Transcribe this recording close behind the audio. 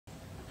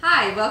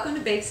Hi, welcome to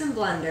Bakes and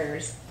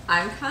Blenders.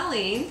 I'm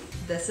Colleen.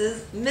 This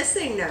is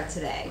Missing No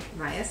today,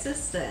 my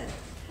assistant.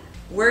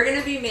 We're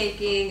gonna be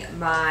making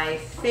my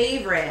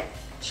favorite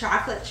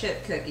chocolate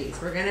chip cookies.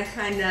 We're gonna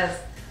kind of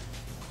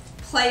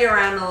play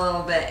around a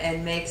little bit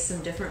and make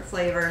some different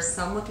flavors,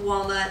 some with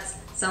walnuts,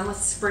 some with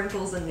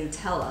sprinkles and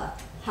Nutella.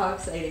 How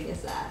exciting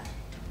is that?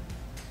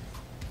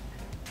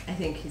 I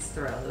think he's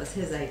thrilled. It was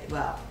his idea,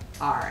 well,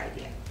 our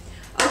idea.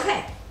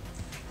 Okay,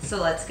 so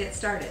let's get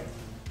started.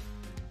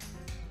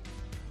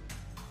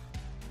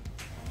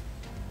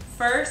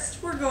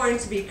 First, we're going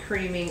to be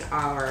creaming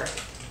our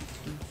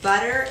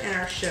butter and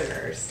our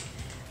sugars.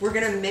 We're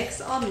gonna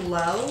mix on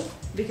low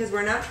because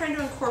we're not trying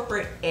to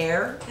incorporate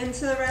air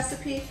into the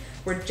recipe.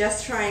 We're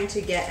just trying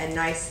to get a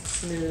nice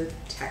smooth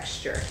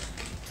texture.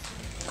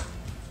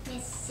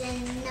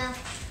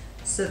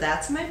 So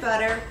that's my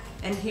butter,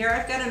 and here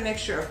I've got a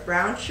mixture of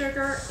brown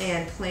sugar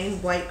and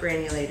plain white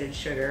granulated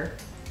sugar.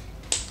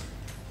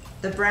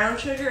 The brown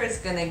sugar is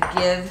gonna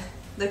give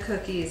the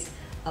cookies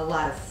a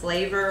lot of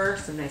flavor,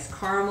 some nice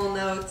caramel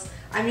notes.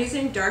 I'm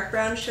using dark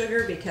brown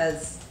sugar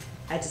because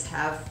I just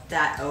have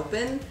that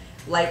open.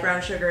 Light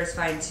brown sugar is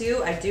fine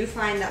too. I do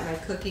find that my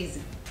cookies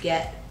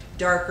get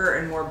darker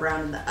and more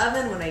brown in the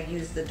oven when I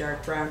use the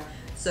dark brown.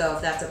 So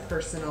if that's a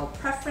personal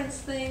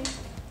preference thing,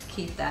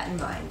 keep that in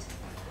mind.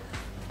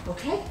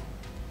 Okay,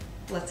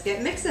 let's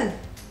get mixing.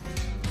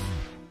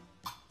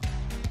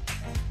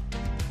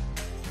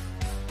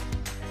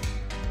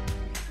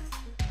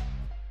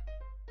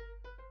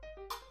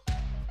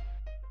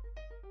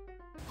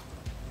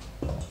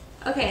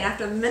 Okay, and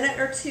after a minute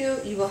or two,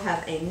 you will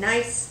have a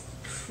nice,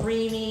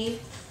 creamy,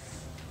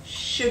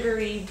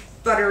 sugary,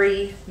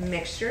 buttery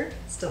mixture.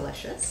 It's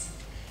delicious.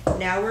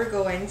 Now we're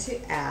going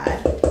to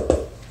add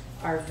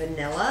our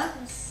vanilla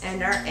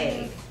and our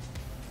egg.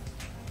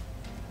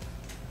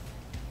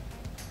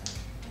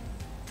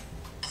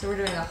 So we're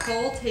doing a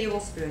whole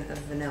tablespoon of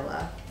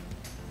vanilla.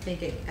 I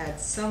think it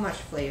adds so much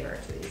flavor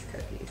to these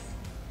cookies.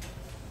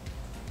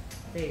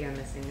 There you go,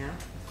 Missing now.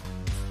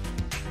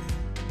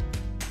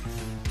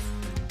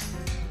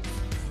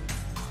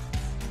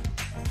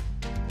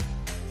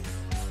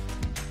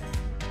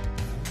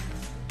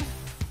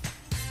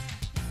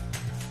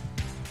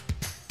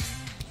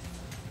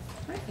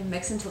 And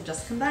mix until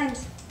just combined.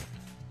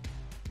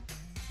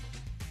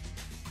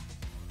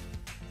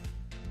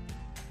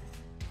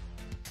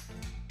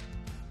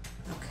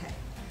 Okay,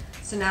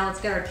 so now let's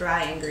get our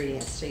dry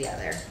ingredients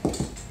together.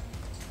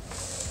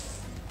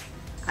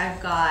 I've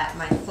got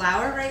my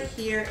flour right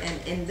here,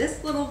 and in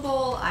this little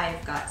bowl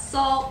I've got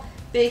salt,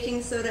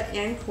 baking soda,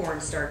 and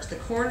cornstarch. The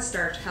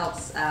cornstarch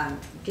helps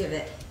give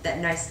it that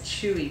nice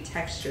chewy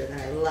texture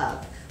that I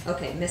love.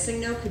 Okay,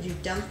 Missing No, could you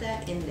dump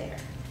that in there?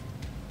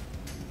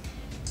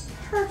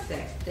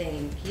 Perfect,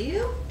 thank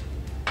you.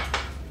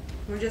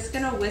 We're just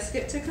gonna whisk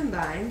it to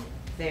combine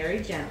very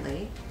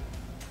gently.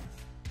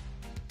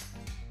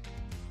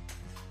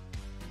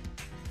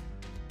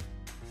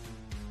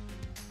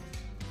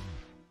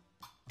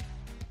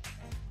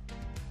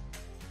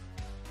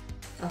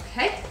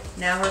 Okay,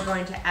 now we're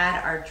going to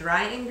add our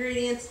dry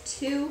ingredients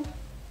to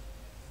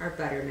our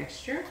butter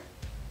mixture.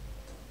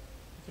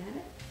 Get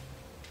it?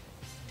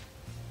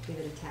 Give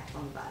it a tap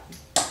on the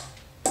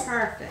bottom.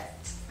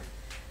 Perfect.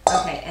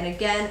 Okay, and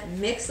again,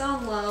 mix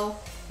on low,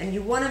 and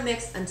you want to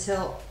mix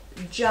until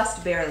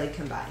just barely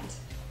combined.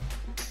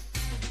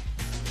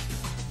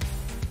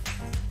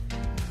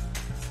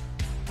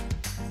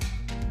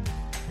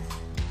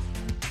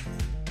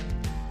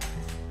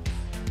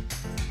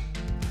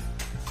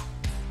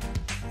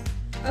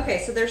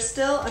 Okay, so there's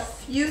still a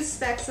few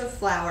specks of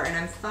flour, and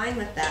I'm fine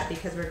with that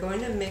because we're going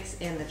to mix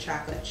in the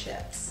chocolate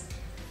chips,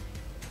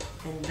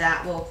 and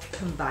that will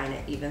combine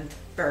it even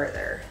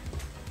further.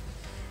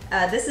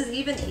 This is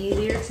even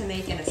easier to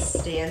make in a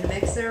stand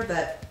mixer,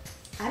 but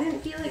I didn't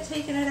feel like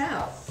taking it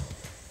out.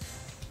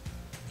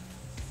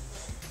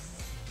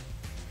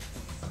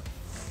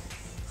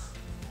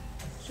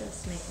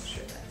 Just making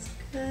sure that's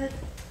good.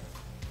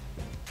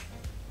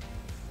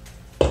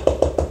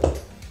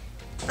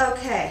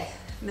 Okay,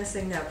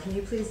 Missing No, can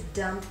you please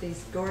dump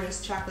these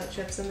gorgeous chocolate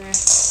chips in there?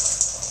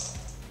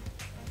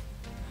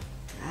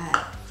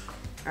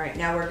 All right,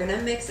 now we're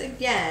gonna mix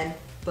again,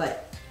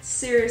 but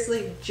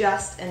seriously,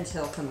 just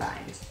until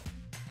combined.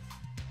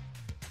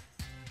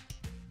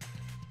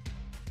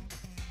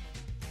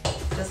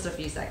 Just a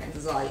few seconds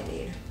is all you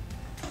need.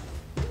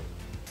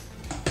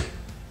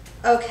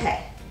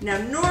 Okay, now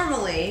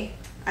normally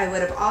I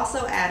would have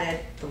also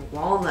added the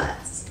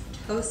walnuts,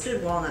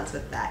 toasted walnuts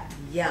with that,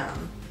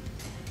 yum.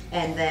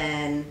 And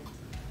then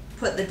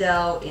put the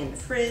dough in the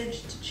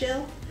fridge to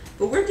chill,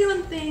 but we're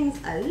doing things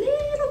a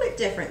little bit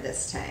different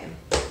this time.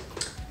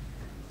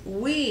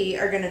 We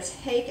are gonna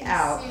take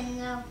out,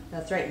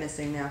 that's right,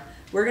 Missing Now.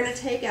 We're gonna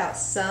take out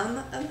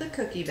some of the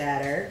cookie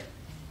batter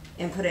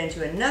and put it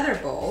into another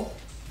bowl,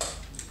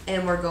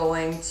 and we're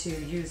going to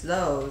use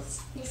those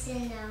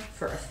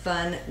for a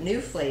fun new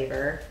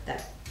flavor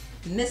that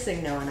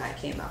Missing No and I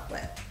came up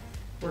with.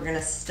 We're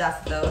gonna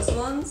stuff those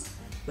ones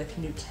with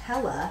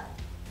Nutella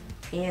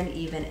and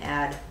even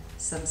add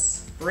some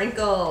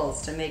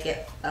sprinkles to make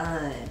it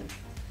fun.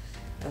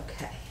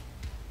 Okay.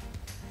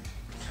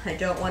 I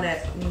don't want to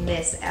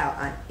miss out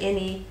on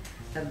any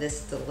of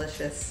this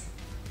delicious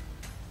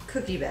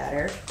cookie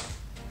batter.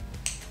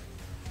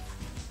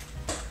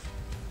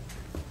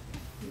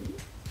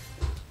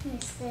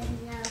 Mr.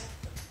 No.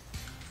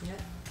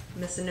 Yep.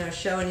 Mr. No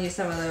showing you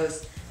some of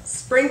those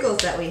sprinkles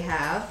that we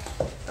have.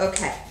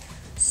 Okay,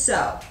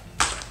 so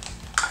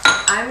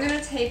I'm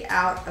gonna take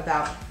out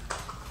about,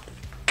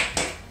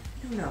 I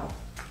don't know.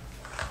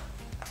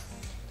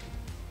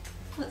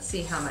 Let's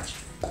see how much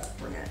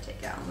we're gonna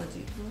take out. We'll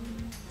do.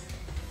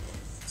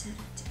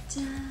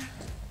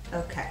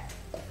 Okay,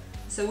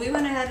 so we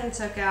went ahead and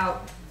took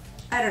out,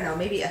 I don't know,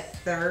 maybe a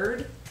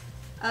third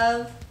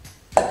of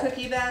the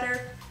cookie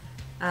batter,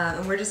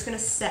 and we're just gonna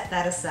set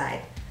that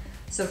aside.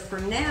 So for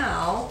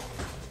now,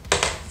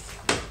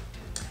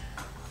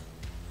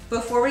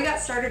 before we got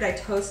started, I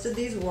toasted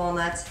these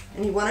walnuts,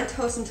 and you want to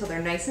toast until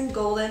they're nice and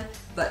golden,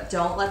 but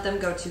don't let them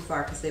go too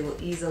far because they will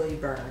easily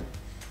burn.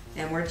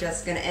 And we're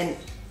just gonna, and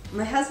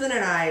my husband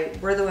and I,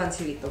 we're the ones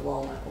who eat the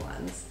walnut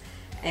ones.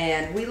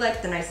 And we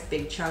like the nice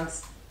big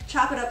chunks.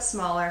 Chop it up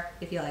smaller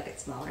if you like it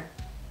smaller.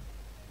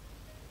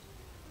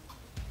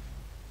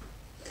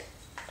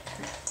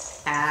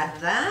 Add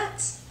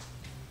that.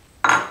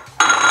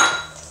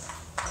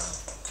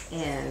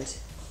 And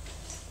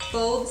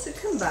fold to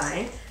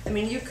combine. I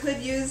mean, you could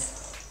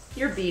use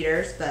your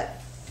beaters,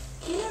 but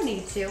you don't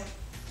need to.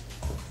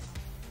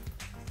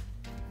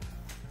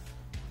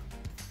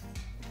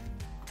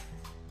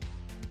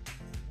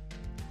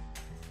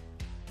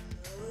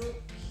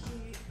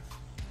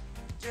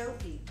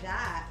 Okey-dokey,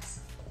 that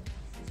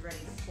is ready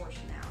to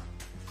portion out.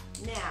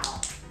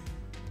 Now,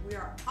 we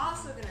are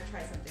also going to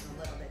try something a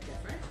little bit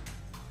different.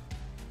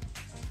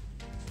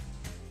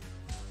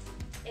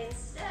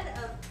 Instead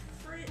of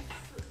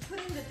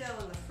putting the dough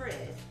in the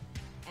fridge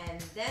and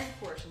then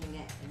portioning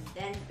it and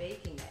then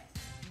baking it,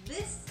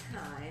 this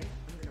time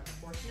I'm going to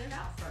portion it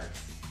out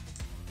first,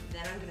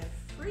 then I'm going to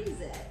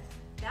freeze it.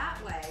 That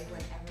way,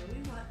 whenever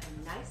we want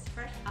a nice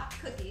fresh hot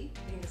cookie,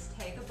 we can just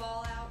take a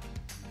ball out,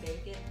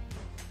 bake it,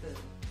 boom,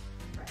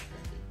 fresh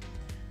cookie.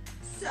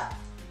 So,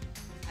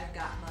 I've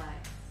got my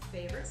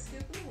favorite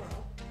scoop in the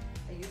world.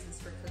 I use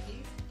this for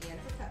cookies and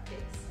for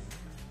cupcakes.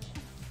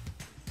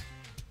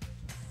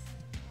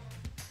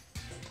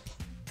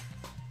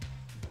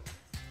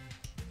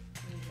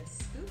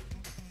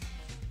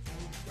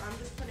 I'm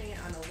just putting it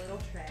on a little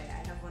tray.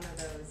 I have one of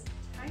those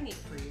tiny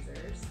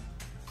freezers.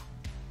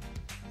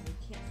 You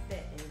can't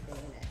fit anything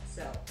in it.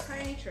 So,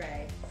 tiny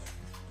tray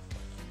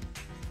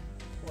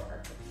for our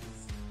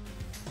cookies.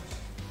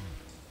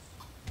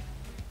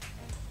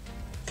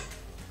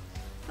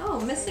 Oh,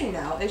 Missing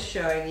Now is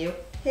showing you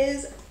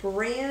his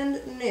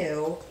brand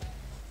new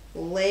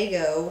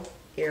Lego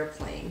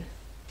airplane.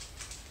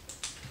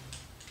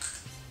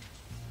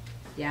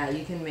 Yeah,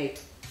 you can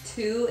make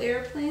 2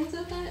 airplanes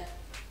with it.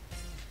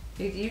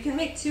 You can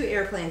make 2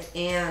 airplanes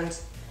and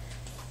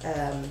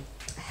a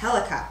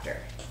helicopter.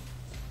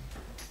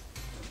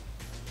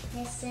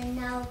 Mr.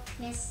 No.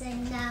 Mr.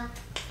 No.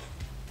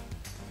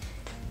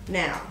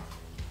 Now,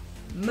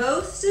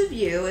 most of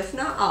you, if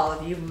not all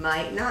of you,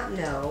 might not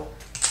know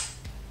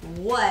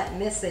what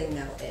Missing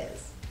No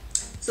is.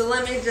 So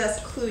let me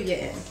just clue you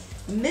in.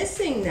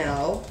 Missing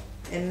No,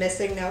 and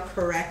Missing No,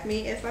 correct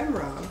me if I'm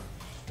wrong,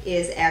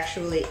 is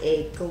actually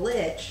a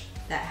glitch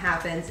that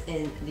happens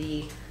in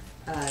the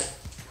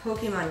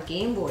Pokemon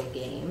Game Boy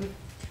game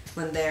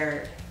when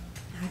they're,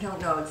 I don't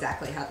know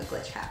exactly how the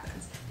glitch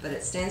happens, but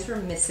it stands for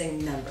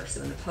missing number. So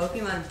when the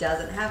Pokemon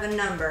doesn't have a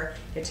number,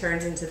 it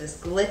turns into this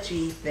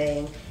glitchy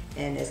thing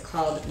and is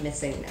called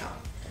Missing No.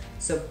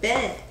 So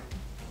Ben,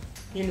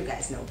 you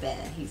guys know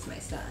Ben, he's my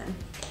son.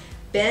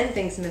 Ben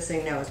thinks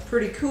Missing No is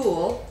pretty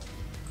cool,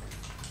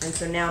 and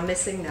so now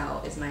Missing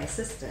No is my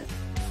assistant.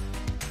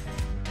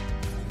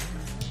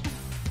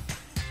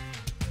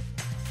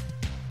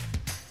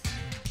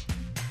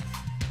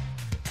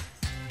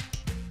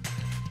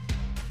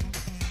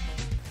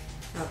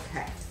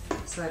 Okay,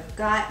 so I've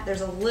got,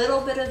 there's a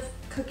little bit of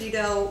cookie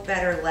dough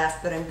batter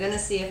left, but I'm gonna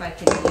see if I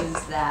can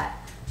use that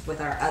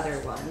with our other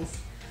ones.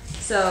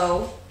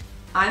 So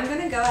I'm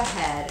gonna go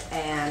ahead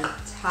and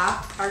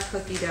top our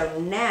cookie dough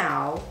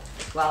now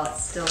while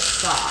it's still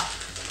soft.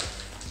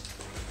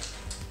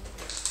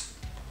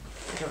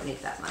 I don't need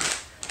that much.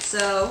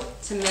 So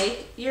to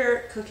make your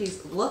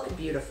cookies look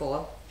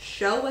beautiful,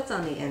 show what's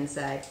on the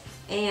inside,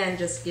 and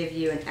just give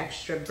you an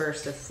extra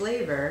burst of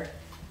flavor,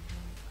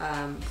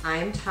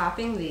 I'm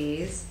topping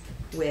these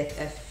with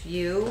a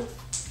few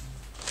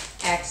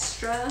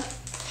extra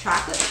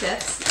chocolate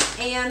chips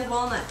and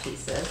walnut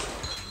pieces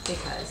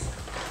because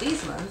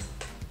these ones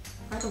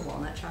are the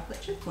walnut chocolate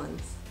chip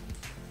ones.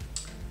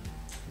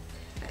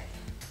 Okay.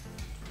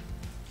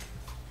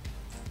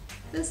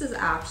 This is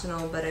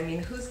optional, but I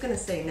mean, who's gonna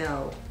say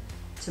no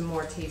to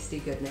more tasty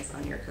goodness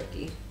on your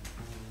cookie?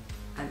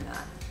 I'm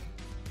not.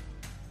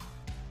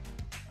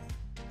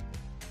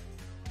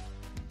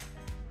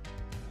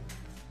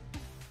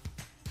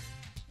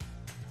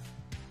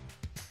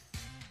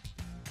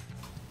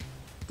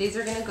 These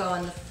are gonna go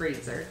in the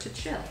freezer to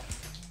chill.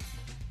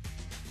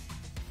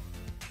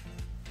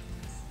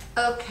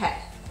 Okay,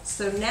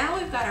 so now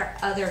we've got our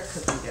other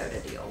cookie dough to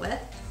deal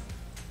with.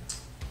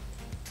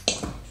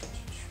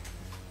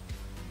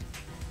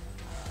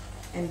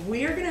 And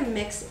we're gonna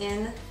mix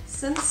in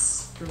some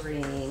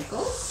sprinkles.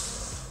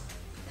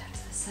 Put that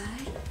to the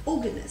side. Oh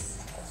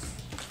goodness.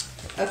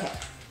 Okay,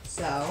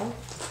 so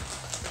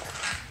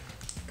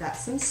got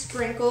some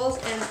sprinkles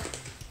and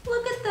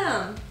look at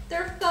them.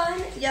 They're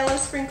fun yellow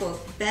sprinkles.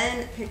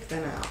 Ben picked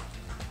them out.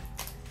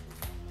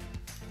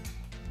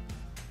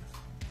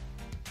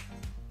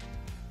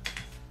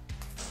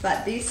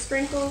 But these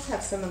sprinkles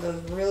have some of those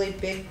really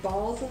big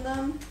balls in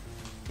them,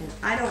 and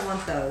I don't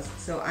want those.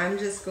 So I'm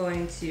just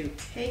going to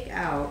take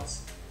out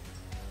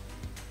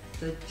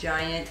the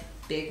giant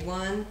big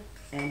one,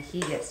 and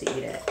he gets to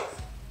eat it.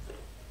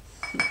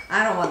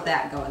 I don't want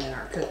that going in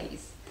our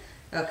cookies.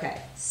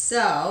 Okay,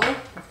 so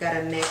I've got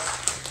to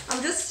mix.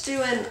 I'm just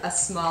doing a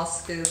small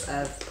scoop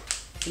of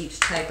each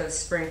type of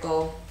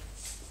sprinkle.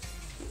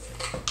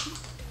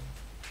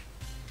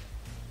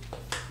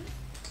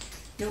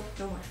 Nope,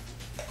 no more.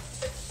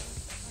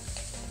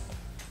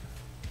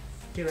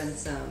 Doing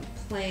some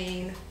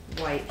plain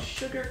white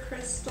sugar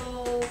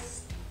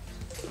crystals.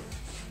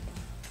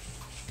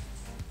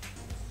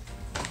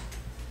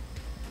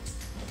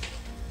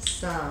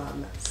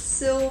 Some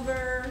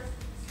silver.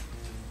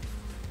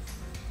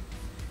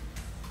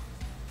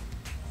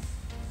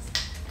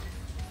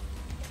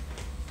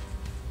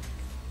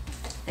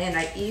 And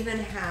I even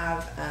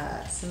have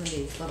some of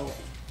these little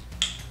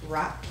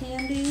rock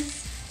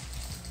candies.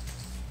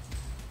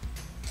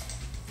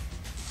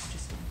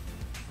 Just one.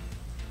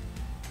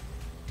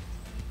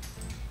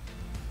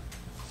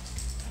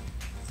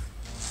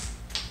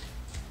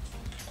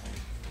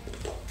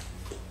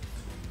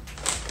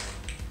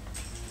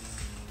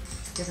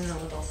 Give them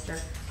a little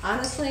stir.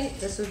 Honestly,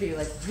 this would be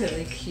like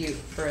really cute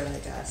for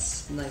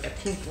like a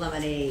pink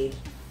lemonade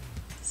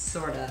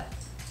sort of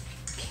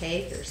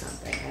cake or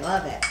something. I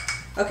love it.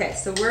 Okay,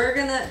 so we're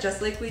gonna,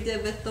 just like we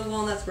did with the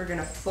walnuts, we're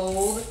gonna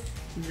fold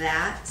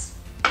that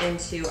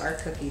into our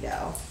cookie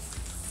dough.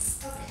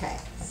 Okay,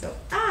 so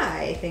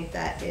I think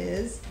that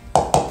is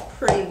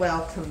pretty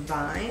well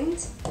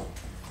combined.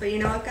 But you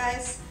know what,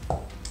 guys? I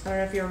don't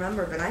know if you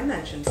remember, but I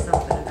mentioned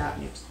something about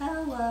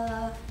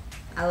Nutella.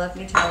 I love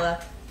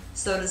Nutella.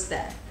 So does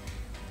Ben,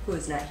 who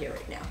is not here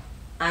right now.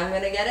 I'm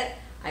gonna get it.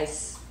 I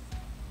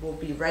will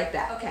be right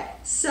back. Okay,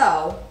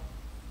 so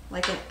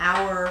like an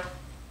hour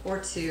or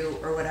two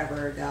or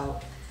whatever ago,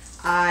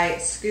 I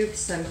scooped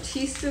some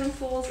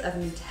teaspoonfuls of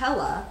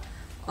Nutella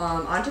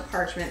onto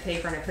parchment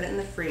paper and I put it in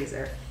the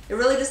freezer. It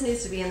really just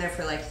needs to be in there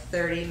for like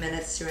 30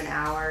 minutes to an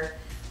hour.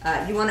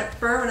 You want it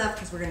firm enough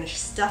because we're going to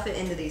stuff it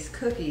into these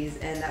cookies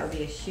and that would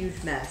be a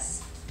huge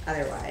mess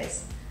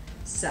otherwise.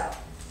 So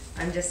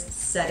I'm just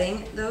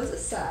setting those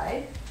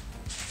aside.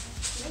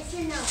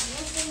 Listen now,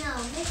 listen now,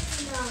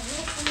 listen now,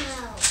 listen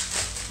now.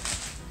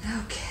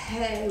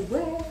 Okay,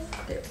 well,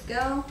 there we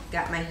go.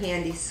 Got my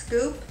handy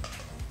scoop.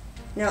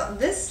 Now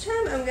this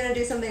time I'm gonna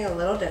do something a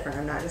little different.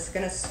 I'm not just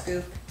gonna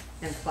scoop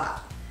and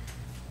flop.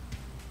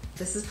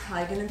 This is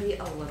probably gonna be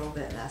a little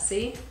bit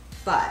messy,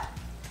 but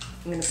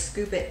I'm gonna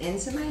scoop it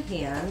into my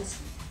hand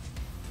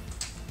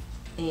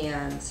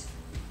and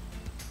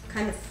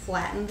kind of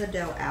flatten the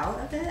dough out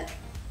a bit.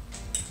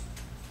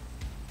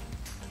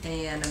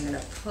 And I'm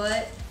gonna put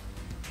a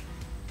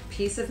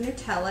piece of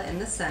Nutella in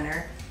the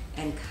center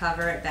and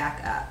cover it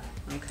back up,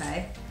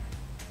 okay?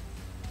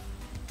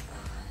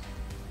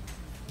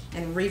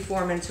 And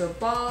reform into a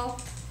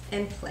ball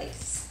and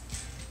place.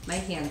 My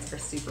hands are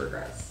super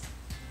gross.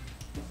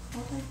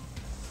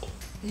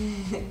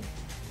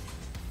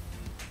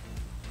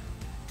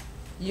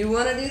 You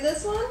wanna do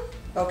this one?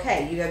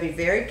 Okay, you gotta be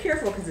very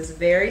careful because it's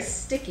very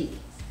sticky.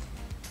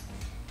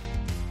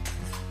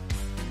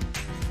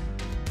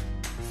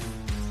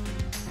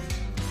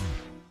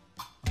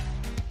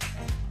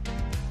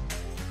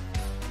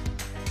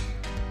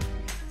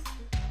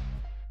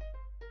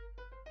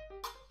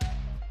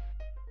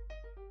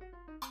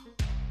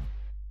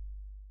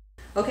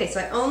 Okay, so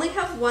I only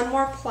have one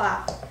more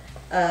plop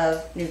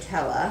of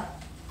Nutella.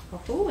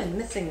 Oh, and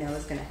missing now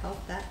is gonna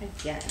help that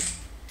again.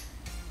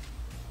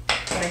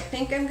 But I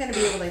think I'm gonna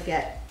be able to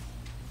get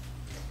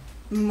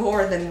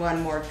more than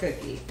one more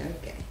cookie.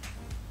 Okay.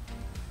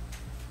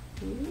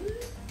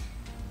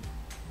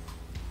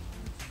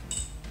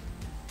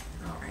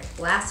 All right,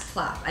 last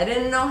plop. I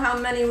didn't know how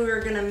many we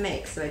were gonna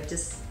make, so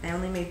I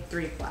only made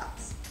 3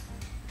 plops.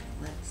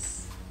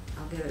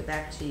 I'll give it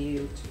back to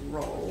you to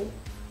roll.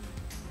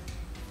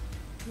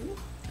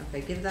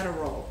 Okay, give that a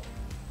roll.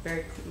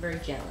 Very, very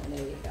gently.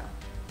 There you go.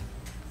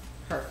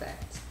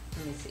 Perfect.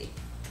 Let me see.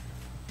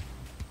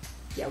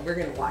 Yeah, we're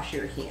gonna wash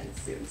your hands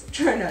soon, so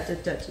try not to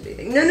touch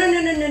anything. No, no,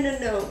 no, no, no, no,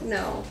 no,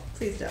 no.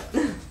 Please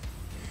don't.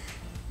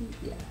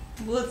 Yeah,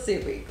 well, let's see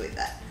if we can clean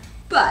that.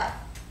 But,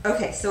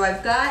 okay, so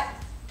I've got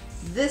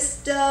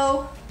this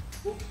dough.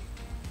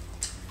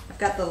 I've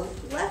got the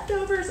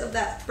leftovers of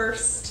that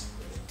first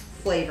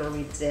flavor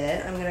we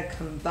did. I'm gonna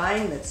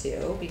combine the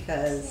two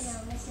because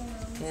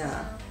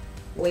Yeah.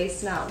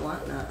 Waste not,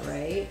 want not,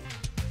 right?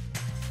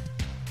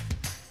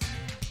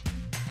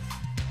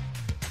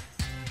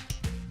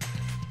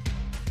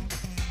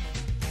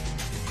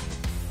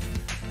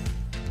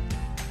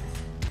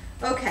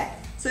 Okay,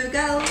 so we've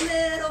got a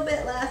little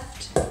bit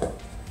left.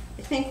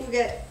 I think we'll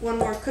get one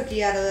more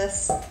cookie out of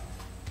this.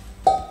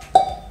 Hold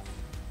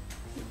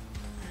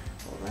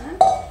on.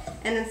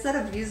 And instead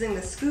of using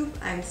the scoop,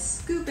 I'm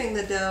scooping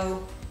the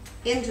dough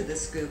into the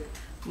scoop,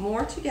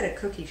 more to get a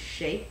cookie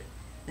shape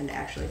than to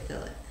actually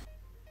fill it.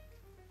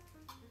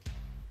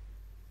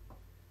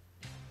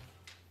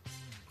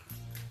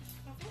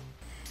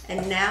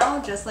 And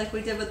now, just like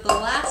we did with the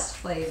last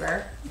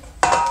flavor,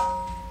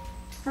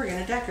 we're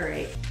gonna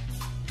decorate.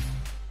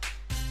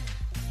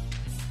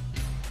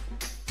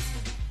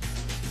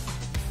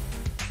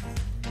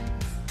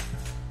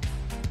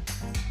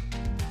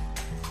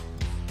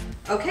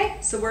 Okay,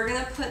 so we're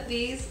gonna put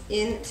these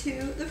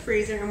into the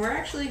freezer and we're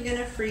actually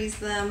gonna freeze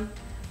them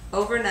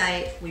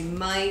overnight. We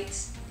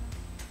might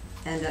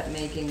end up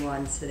making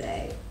one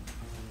today.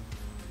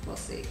 We'll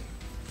see.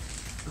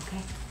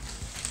 Okay.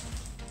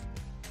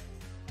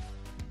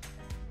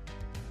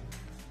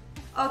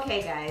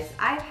 Okay guys,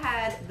 I've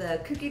had the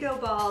cookie dough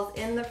balls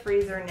in the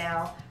freezer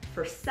now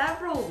for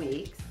several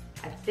weeks.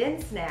 I've been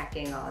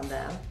snacking on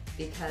them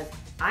because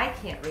I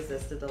can't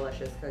resist a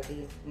delicious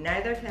cookie.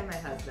 Neither can my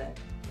husband,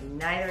 and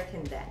neither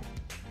can Ben.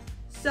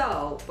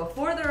 So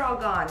before they're all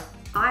gone,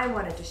 I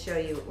wanted to show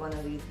you what one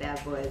of these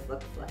bad boys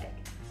looks like.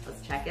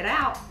 Let's check it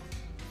out.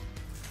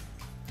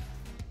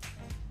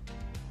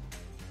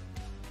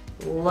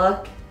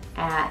 Look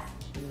at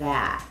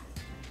that.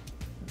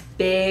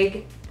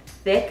 Big,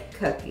 thick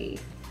cookie.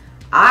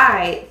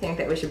 I think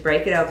that we should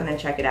break it open and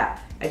check it out.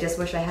 I just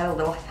wish I had a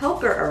little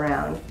helper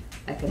around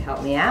that could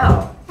help me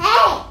out.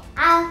 Hey,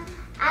 I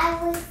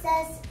was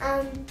just,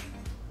 I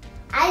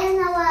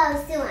don't know what I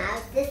was doing. I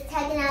was just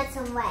taking out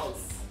some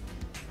rice.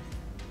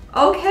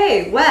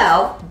 Okay,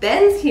 well,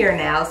 Ben's here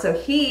now, so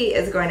he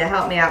is going to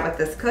help me out with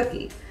this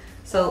cookie.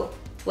 So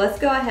let's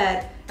go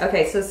ahead.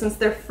 Okay, so since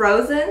they're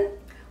frozen,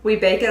 we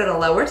bake it at a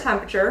lower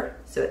temperature,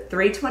 so at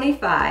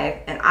 325,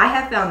 and I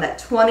have found that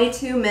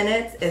 22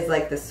 minutes is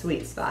like the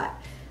sweet spot.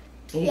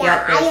 You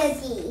Yeah, I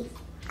agree.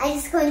 I'm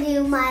just going to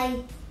do my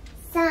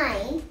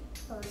sign.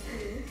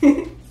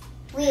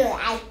 Really,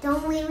 I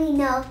don't really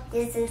know.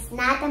 This is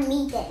not a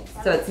meat thing.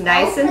 So it's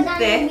nice and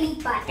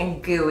thick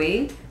and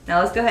gooey. Now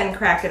let's go ahead and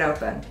crack it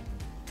open.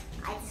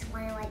 I just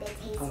wonder what it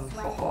tastes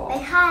like. Oh.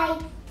 But hi.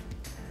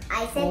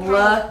 I said hi.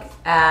 Look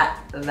at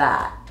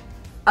that.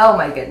 Oh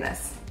my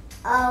goodness.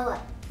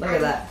 Oh. Look at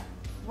that.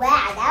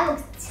 Wow, that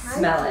looks chunky.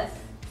 Smell it.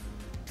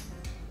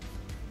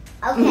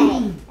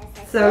 Okay.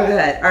 So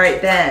good. All right,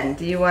 Ben,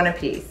 do you want a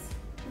piece?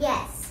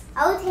 Yes.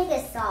 I'll take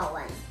a small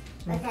one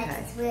because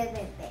Okay. it's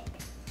really big.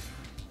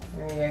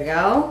 There you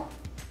go.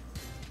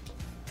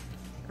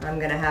 I'm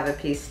gonna have a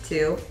piece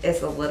too.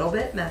 It's a little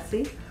bit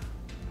messy.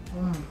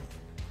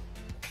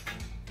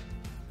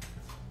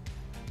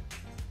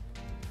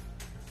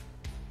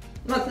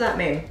 What's that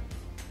mean?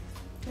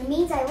 It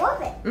means I love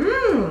it.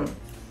 Mmm.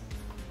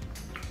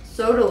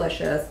 So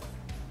delicious.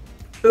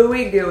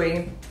 Ooey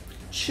gooey,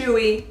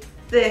 chewy,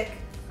 thick,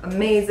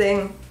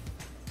 amazing.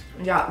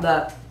 You got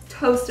the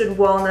toasted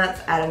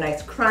walnuts, add a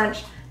nice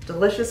crunch,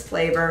 delicious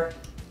flavor.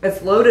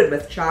 It's loaded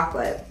with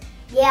chocolate.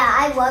 Yeah,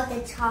 I love the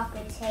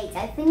chocolate cake.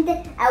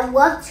 I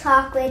love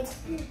chocolate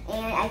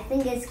and I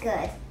think it's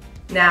good.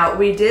 Now,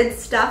 we did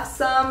stuff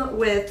some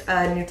with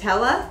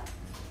Nutella.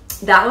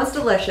 That was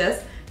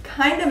delicious.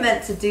 Kind of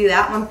meant to do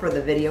that one for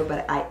the video,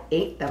 but I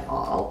ate them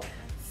all.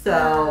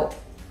 So,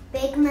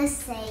 big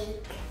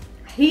mistake.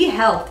 he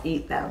helped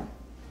eat them.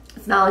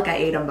 It's not like I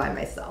ate them by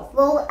myself.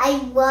 Well, I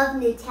love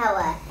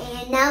Nutella,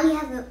 and now we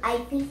have, I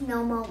think,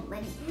 no more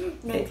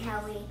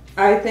Nutella.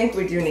 I think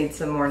we do need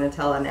some more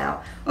Nutella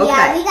now. Okay.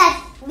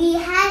 Yeah, we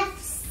have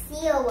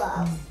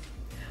syrup.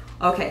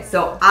 Okay,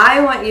 so I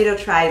want you to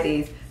try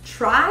these.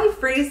 Try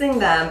freezing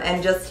them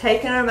and just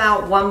taking them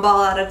out one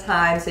ball at a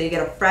time so you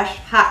get a fresh,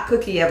 hot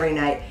cookie every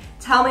night.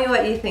 Tell me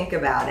what you think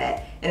about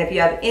it. And if you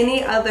have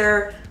any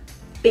other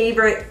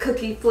favorite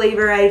cookie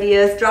flavor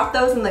ideas, drop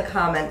those in the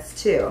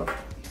comments too.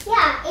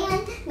 Yeah,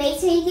 and make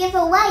sure you give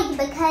a like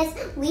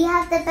because we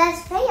have the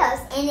best fails.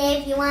 And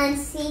if you want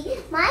to see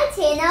my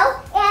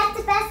channel, it has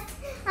the best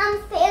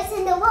fails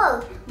in the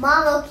world.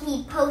 Mom will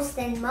keep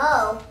posting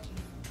more.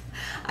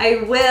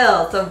 I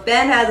will. So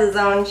Ben has his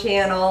own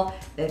channel.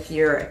 If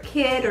you're a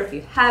kid or if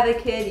you have a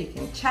kid, you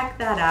can check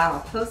that out.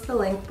 I'll post the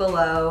link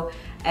below.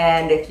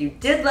 And if you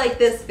did like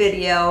this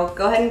video,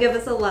 go ahead and give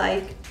us a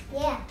like.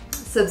 Yeah.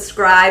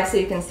 Subscribe so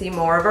you can see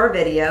more of our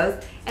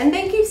videos. And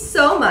thank you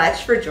so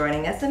much for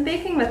joining us and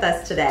baking with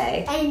us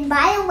today. And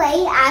by the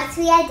way,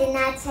 actually I did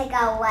not take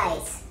out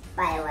rice,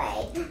 by the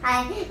way.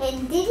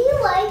 And did you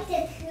like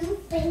the cool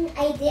thing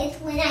I did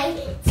when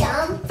I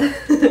jumped?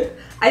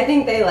 I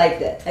think they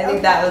liked it. I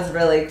think that was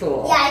really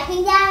cool. Yeah, I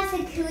think that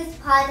was the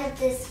coolest part of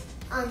this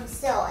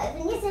show. I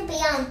think it's going to be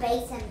on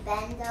Bakes and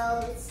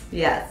Bendos.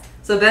 Yes.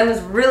 So Ben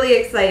was really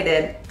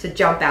excited to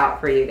jump out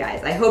for you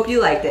guys. I hope you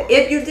liked it.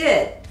 If you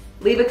did,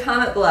 leave a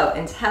comment below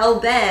and tell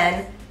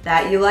Ben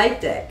that you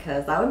liked it,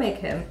 because that would make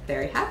him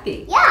very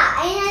happy.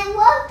 Yeah, and I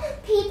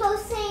love people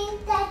saying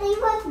that they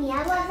love me.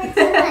 I love it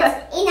so much.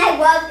 And I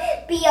love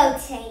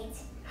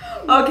BO-Chains.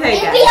 Okay,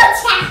 and guys.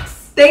 BO-Chats.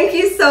 Thank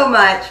you so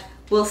much.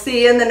 We'll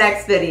see you in the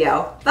next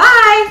video.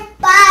 Bye!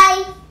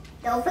 Bye!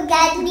 Don't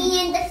forget to be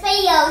in the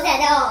videos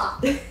at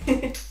all.